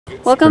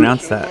Welcome.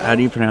 Pronounce that. How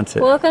do you pronounce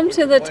it? Welcome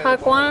to the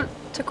Tequamanon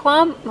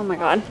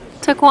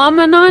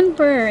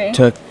Brewery.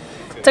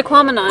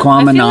 Tequamanon. I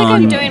feel like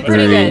I'm doing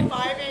pretty good.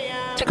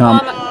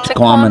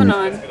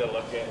 Tequamanon.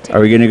 Are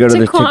we gonna go to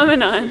the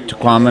Tequamanon.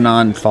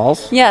 Tequamanon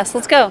Falls? Yes,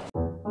 let's go.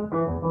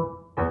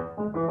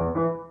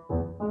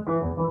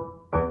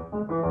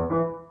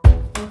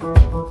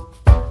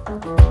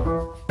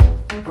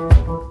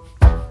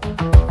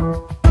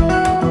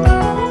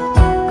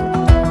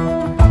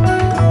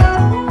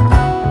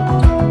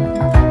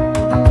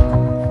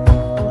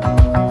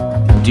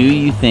 Do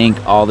you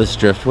think all this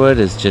driftwood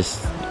is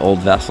just old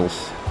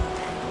vessels?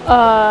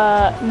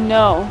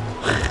 No.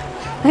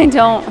 I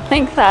don't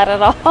think that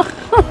at all.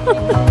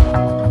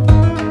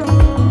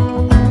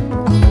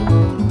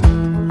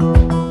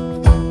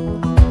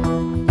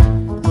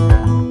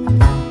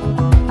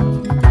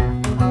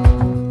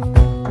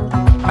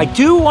 I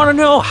do want to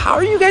know, how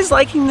are you guys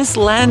liking this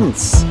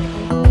lens?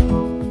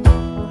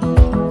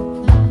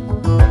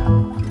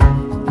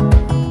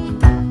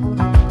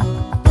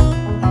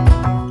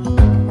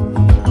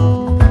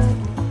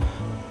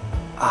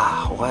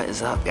 What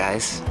is up,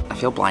 guys? I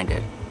feel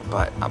blinded,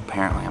 but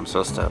apparently I'm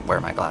supposed to wear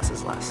my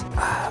glasses less.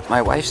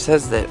 My wife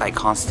says that I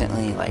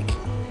constantly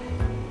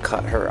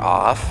cut her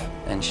off,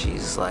 and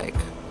she's like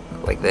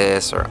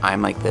this, or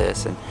I'm like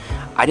this, and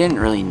I didn't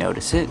really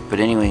notice it. But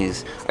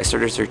anyways, I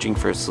started searching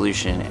for a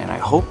solution, and I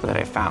hope that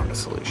I found a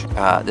solution.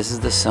 This is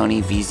the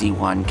Sony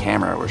VZ1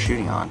 camera we're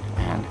shooting on,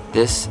 and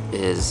this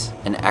is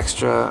an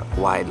extra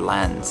wide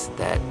lens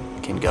that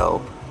can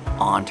go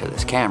onto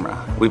this camera.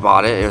 We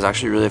bought it. It was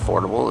actually really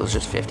affordable. It was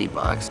just 50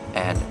 bucks,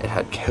 and it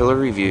had killer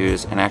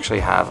reviews, and I actually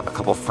have a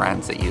couple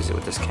friends that use it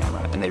with this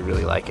camera and they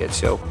really like it.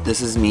 So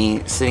this is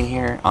me sitting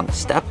here on the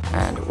step,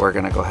 and we're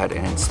gonna go ahead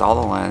and install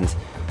the lens.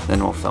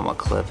 Then we'll film a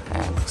clip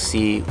and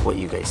see what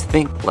you guys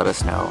think. Let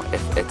us know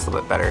if it's a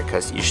little bit better,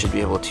 because you should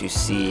be able to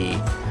see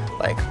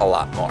a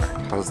lot more.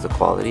 How's the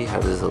quality? How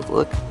does it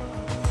look?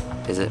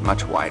 Is it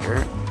much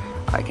wider?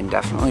 I can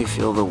definitely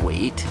feel the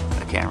weight.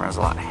 The camera is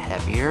a lot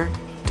heavier.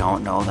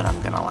 Don't know that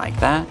I'm gonna like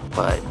that,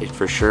 but it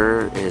for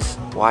sure is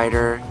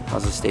wider.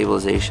 How's the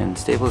stabilization?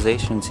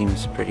 Stabilization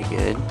seems pretty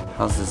good.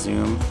 How's the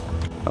zoom?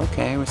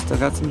 Okay, we still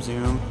got some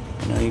zoom.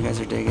 I know you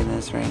guys are digging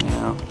this right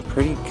now.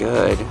 Pretty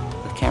good.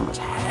 The camera's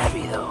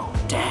heavy though,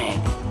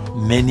 dang.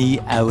 Many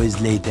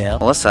hours later.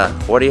 Melissa,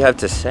 what do you have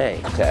to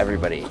say to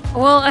everybody?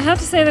 Well, I have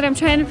to say that I'm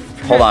trying to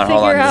Hold on.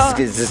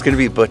 Is this gonna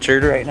be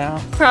butchered right now?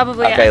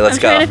 Probably. Okay, let's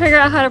go. I'm trying to figure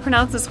out how to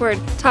pronounce this word.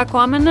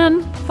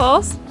 Tequamanon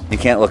Falls? You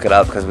can't look it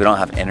up because we don't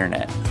have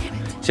internet.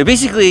 So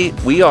basically,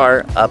 we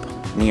are up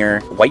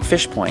near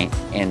Whitefish Point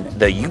in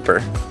the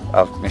Upper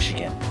of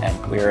Michigan,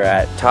 and we're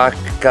at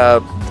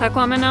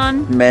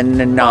Tequamanon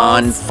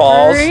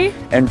Falls Brewery?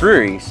 and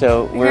Brewery.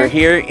 So we're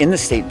here in the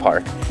state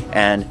park,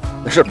 and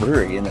there's a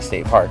brewery in the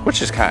state park,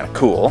 which is kind of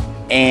cool.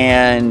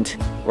 And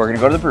we're gonna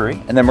go to the brewery,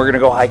 and then we're gonna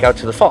go hike out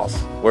to the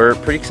falls. We're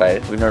pretty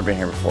excited. We've never been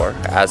here before,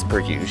 as per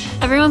usual.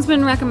 Everyone's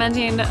been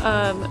recommending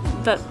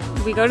that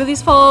we go to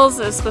these falls.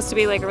 It's supposed to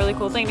be a really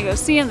cool thing to go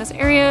see in this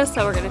area,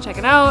 so we're gonna check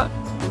it out.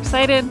 I'm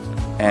excited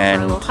for a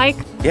little hike.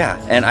 Yeah,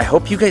 and I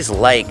hope you guys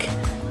like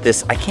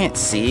this. I can't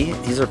see.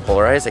 These are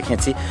polarized. I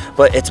can't see,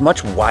 but it's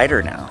much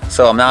wider now.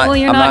 So I'm not. Well,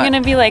 you're not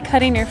gonna be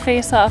cutting your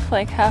face off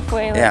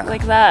halfway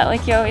like that,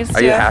 like you always do.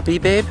 Are you happy,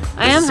 babe?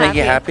 I am happy. Does this make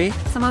you happy?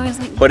 I'm always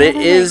but it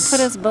is.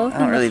 Put us both. I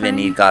don't really even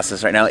need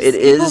glasses right now.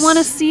 People want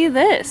to see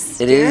this.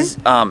 It is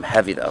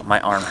heavy though. My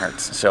arm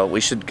hurts. So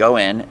we should go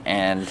in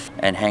and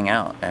hang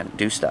out and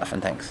do stuff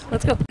and things.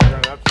 Let's go.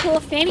 Cool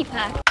fanny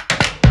pack.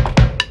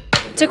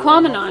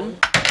 Tequamanon.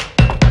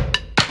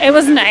 It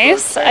was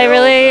nice. I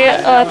really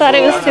thought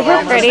it was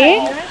super pretty,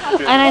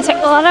 and I took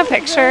a lot of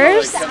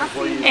pictures,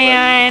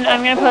 and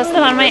I'm gonna post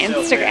them on my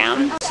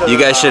Instagram. You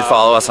guys should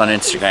follow us on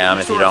Instagram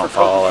if you don't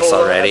follow us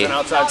already.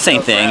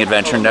 Same thing,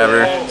 Adventure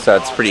Endeavor, so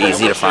it's pretty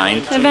easy to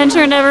find.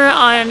 Adventure Endeavor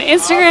on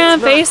Instagram,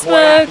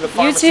 Facebook,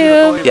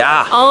 YouTube,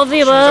 yeah, all of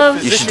the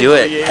above. You should do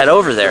it. Head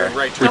over there.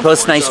 We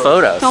post nice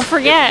photos. Don't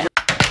forget.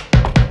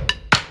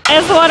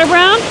 Is the water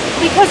brown?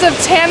 Because of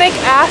tannic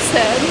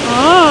acid.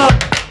 Oh.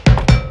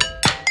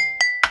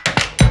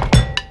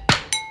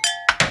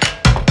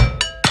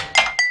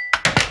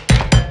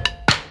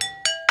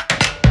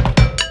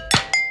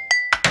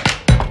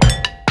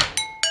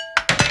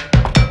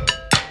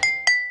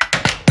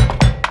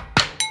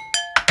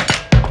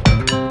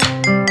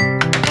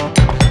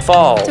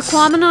 Falls.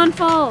 Tequamanon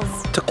Falls.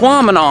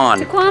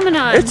 Tequamanon.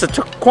 Tequamanon. It's a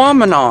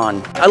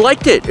Tequamanon. I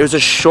liked it. It was a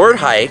short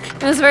hike.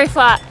 It was very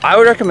flat. I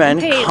would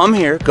recommend come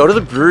here, go to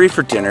the brewery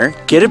for dinner,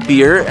 get a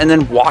beer, and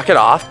then walk it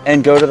off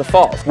and go to the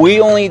falls.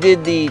 We only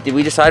did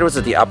we decide, was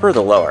it the upper or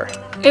the lower?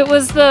 It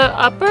was the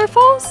upper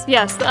falls?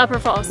 Yes, the upper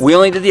falls. We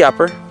only did the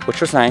upper,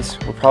 which was nice.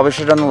 We probably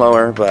should have done the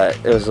lower, but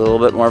it was a little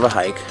bit more of a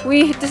hike.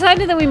 We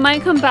decided that we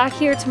might come back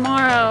here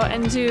tomorrow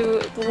and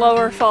do the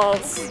lower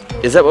falls.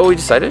 Is that what we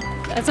decided?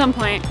 At some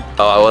point.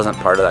 Oh, I wasn't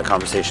part of that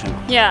conversation.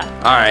 Yeah.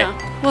 All right.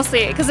 We'll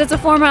see, because it's a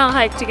 4-mile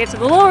hike to get to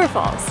the lower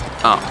falls.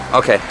 Oh,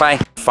 okay, bye.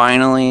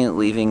 Finally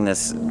leaving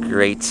this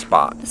great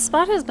spot. The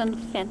spot has been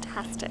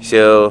fantastic.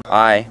 So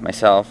I,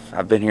 myself,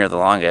 have been here the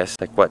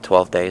longest, like what,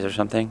 12 days or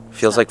something?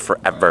 Feels like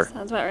forever.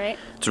 Sounds about right.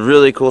 It's a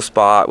really cool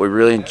spot. We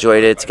really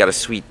enjoyed it. It's got a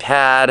sweet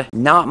pad.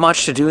 Not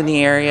much to do in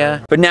the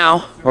area. But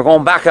now we're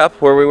going back up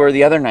where we were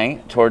the other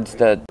night towards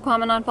the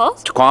Quamanon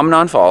Falls?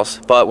 Quamanon Falls.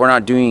 But we're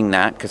not doing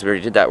that because we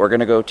already did that. We're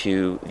gonna go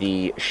to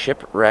the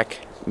Shipwreck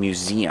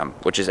Museum,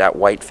 which is at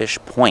Whitefish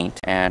Point.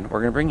 And we're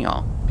gonna bring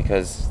y'all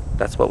because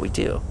that's what we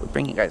do. We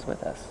bring you guys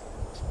with us.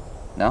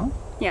 No?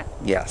 Yeah.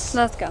 Yes.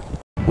 Let's go.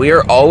 We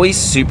are always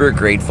super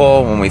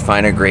grateful when we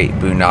find a great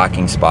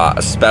boondocking spot,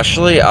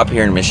 especially up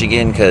here in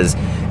Michigan, because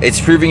it's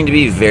proving to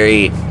be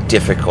very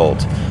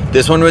difficult.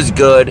 This one was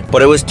good,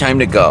 but it was time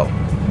to go.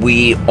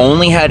 We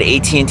only had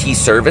AT&T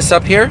service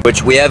up here,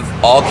 which we have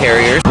all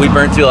carriers. We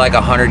burned through like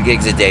 100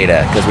 gigs of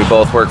data because we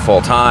both work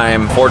full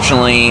time.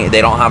 Fortunately,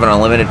 they don't have an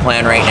unlimited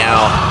plan right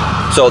now.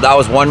 So that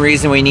was one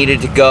reason we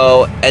needed to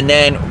go. And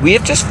then we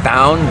have just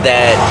found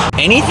that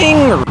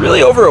anything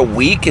really over a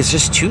week is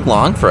just too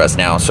long for us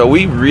now. So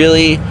we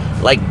really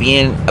like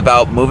being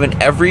about moving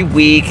every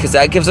week because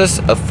that gives us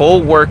a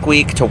full work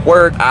week to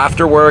work.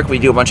 After work, we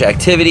do a bunch of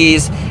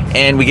activities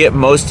and we get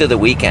most of the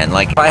weekend.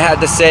 Like if I had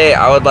to say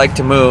I would like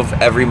to move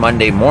every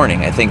Monday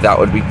morning, I think that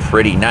would be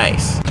pretty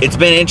nice. It's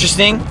been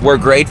interesting. We're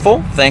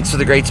grateful. Thanks for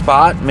the great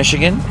spot,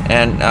 Michigan.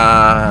 And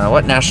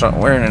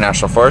we're in a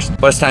national forest,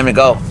 but it's time to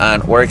go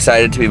and we're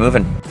excited to be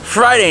moving.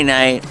 Friday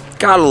night,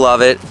 gotta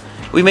love it.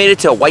 We made it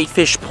to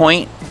Whitefish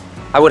Point.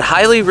 I would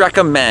highly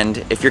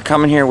recommend if you're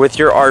coming here with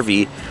your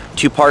RV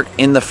to park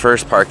in the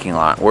first parking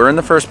lot. We're in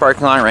the first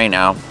parking lot right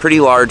now, pretty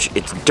large.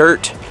 It's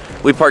dirt.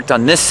 We parked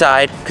on this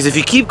side because if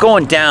you keep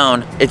going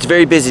down, it's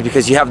very busy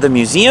because you have the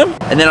museum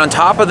and then on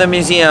top of the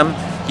museum,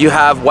 you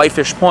have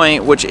Whitefish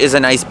Point, which is a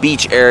nice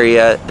beach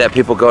area that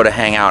people go to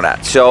hang out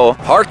at. So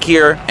park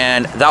here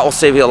and that will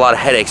save you a lot of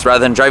headaches rather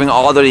than driving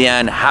all the way to the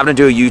end, having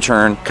to do a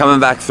U-turn, coming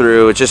back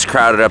through. It's just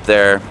crowded up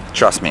there.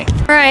 Trust me.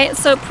 All right,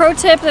 so pro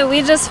tip that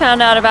we just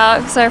found out about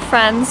because our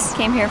friends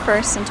came here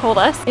first and told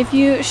us. If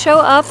you show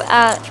up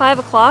at 5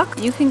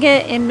 o'clock, you can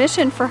get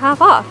admission for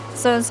half off.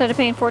 So instead of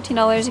paying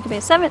 $14, you can pay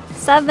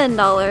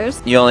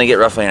 $7. You only get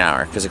roughly an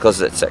hour because it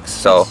closes at 6.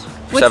 So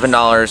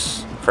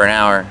 $7 for an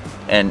hour.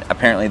 And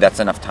apparently that's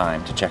enough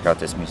time to check out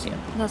this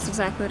museum. That's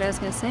exactly what I was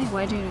gonna say.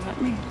 Why didn't you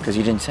let me? Because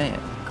you didn't say it.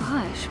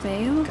 Gosh,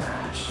 babe.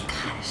 Gosh.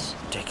 Gosh.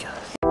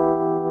 Ridiculous.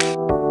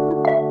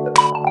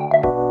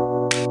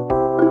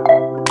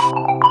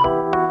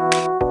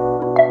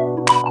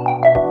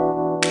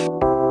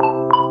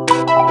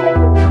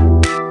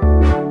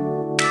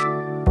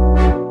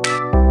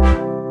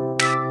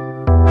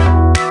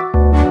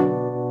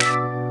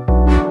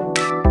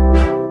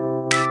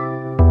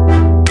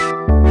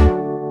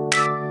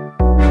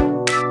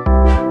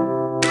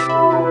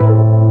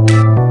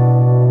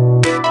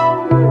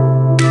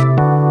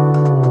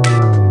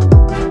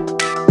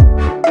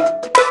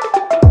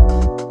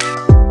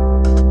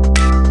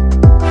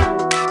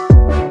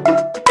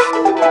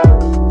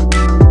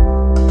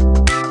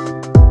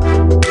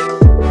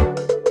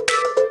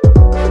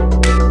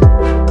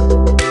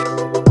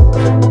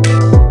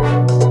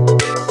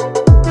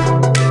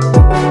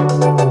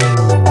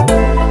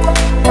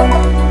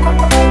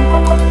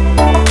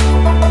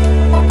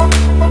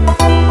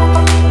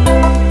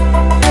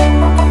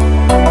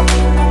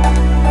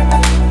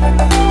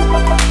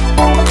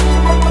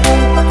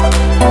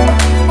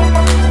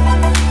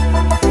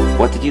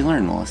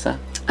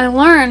 I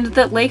learned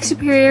that Lake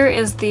Superior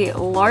is the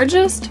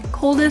largest,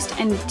 coldest,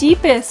 and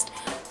deepest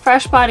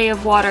fresh body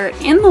of water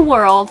in the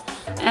world,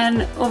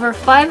 and over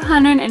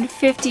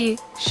 550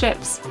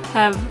 ships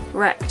have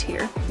wrecked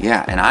here.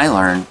 Yeah, and I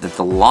learned that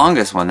the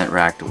longest one that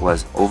wrecked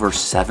was over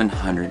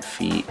 700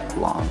 feet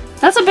long.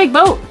 That's a big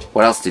boat.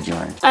 What else did you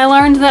learn? I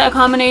learned that a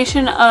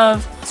combination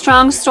of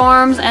strong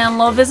storms and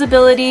low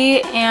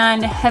visibility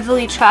and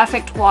heavily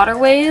trafficked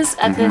waterways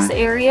at this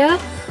area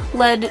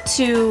led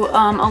to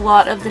a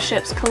lot of the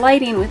ships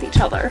colliding with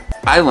each other.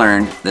 I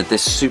learned that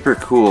this super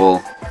cool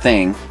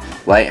thing,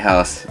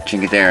 Lighthouse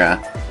Chingadera,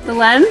 The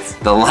LENSE?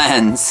 the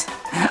LENSE,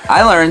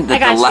 I learned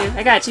that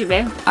I got you,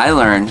 babe. I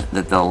learned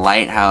that the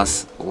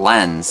lighthouse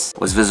lens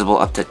was visible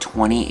up to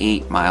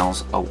 28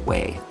 miles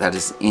away. That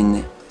is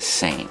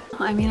insane.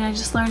 I mean, I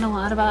just learned a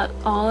lot about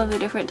all of the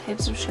different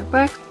types of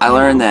shipwreck. I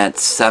learned that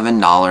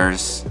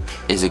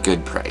 $7 is a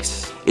good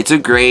price. It's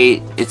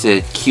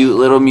a cute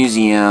little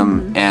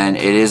museum, and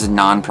it is a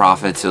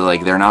non-profit, so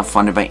like they're not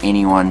funded by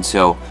anyone.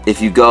 So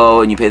if you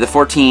go and you pay the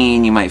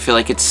 $14, you might feel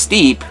like it's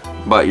steep,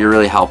 but you're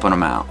really helping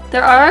them out.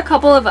 There are a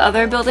couple of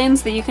other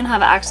buildings that you can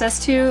have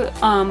access to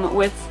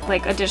with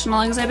like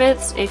additional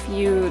exhibits if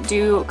you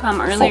do come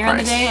earlier in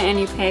the day and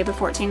you pay the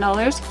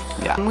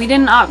 $14. Yeah. We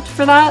didn't opt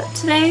for that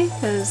today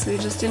because we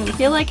just didn't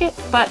feel like it,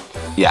 but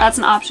yeah, that's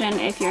an option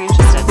if you're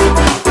interested.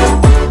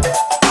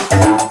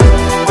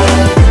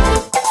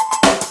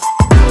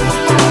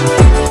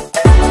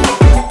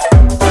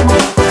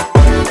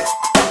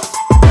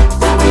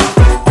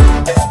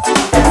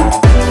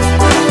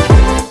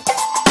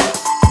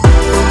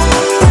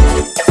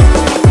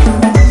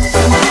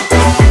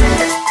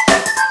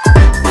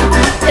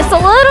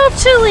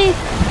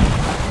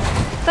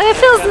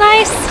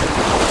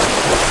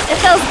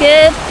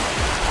 good.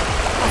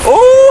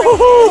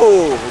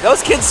 Oh,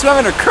 those kids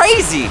swimming are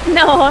crazy.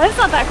 No, it's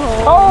not that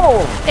cold.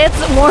 Oh. It's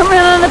warmer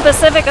than the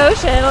Pacific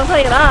Ocean, I'll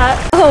tell you that.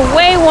 Oh,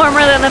 way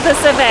warmer than the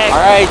Pacific.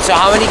 All right, so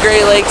how many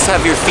Great Lakes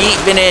have your feet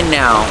been in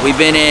now? We've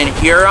been in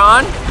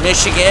Huron,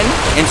 Michigan,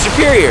 and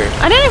Superior.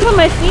 I didn't put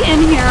my feet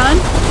in Huron.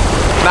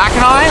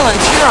 Mackinac Island,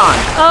 Huron.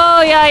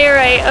 Oh yeah, you're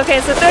right.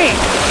 Okay, so 3.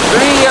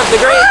 3 of the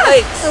Great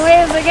Lakes. The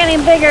waves are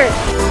getting bigger.